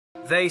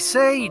They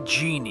say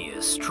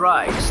genius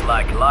strikes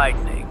like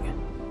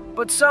lightning,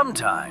 but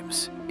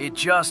sometimes it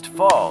just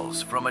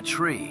falls from a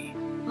tree.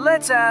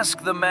 Let's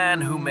ask the man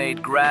who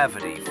made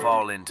gravity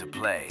fall into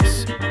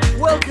place.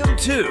 Welcome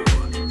to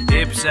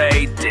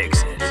Ipse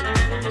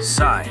Dixit.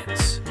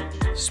 Science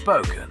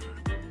spoken.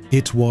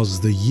 It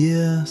was the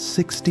year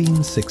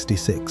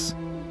 1666.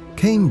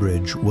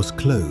 Cambridge was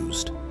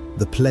closed.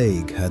 The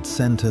plague had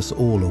sent us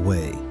all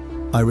away.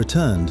 I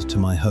returned to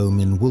my home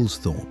in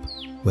Woolsthorpe,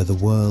 where the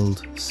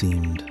world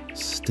seemed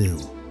still.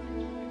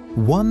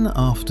 One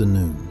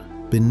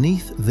afternoon,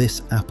 beneath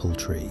this apple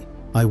tree,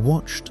 I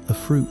watched a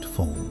fruit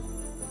fall.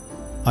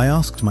 I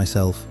asked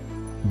myself,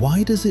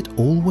 why does it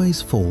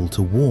always fall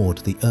toward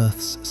the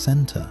Earth's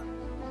center?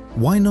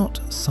 Why not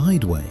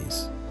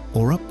sideways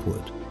or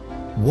upward?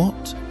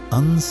 What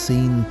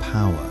unseen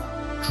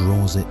power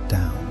draws it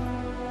down?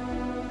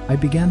 I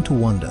began to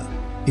wonder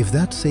if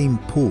that same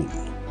pull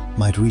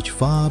might reach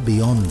far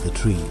beyond the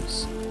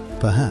trees,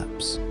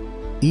 perhaps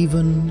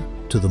even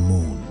to the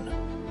moon.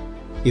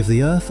 If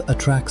the Earth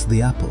attracts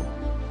the apple,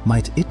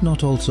 might it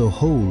not also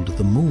hold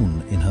the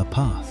moon in her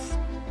path?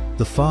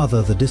 The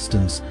farther the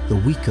distance, the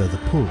weaker the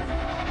pull,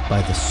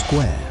 by the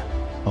square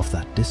of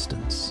that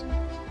distance.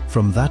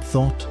 From that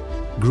thought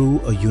grew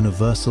a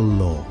universal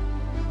law,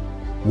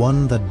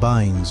 one that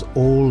binds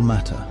all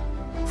matter,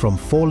 from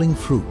falling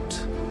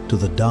fruit to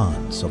the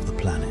dance of the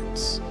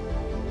planets.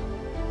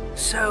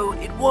 So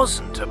it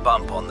wasn't a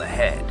bump on the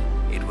head,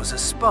 it was a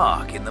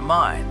spark in the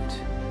mind.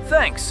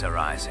 Thanks, Sir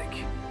Isaac.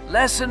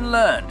 Lesson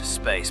learned,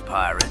 space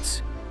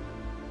pirates.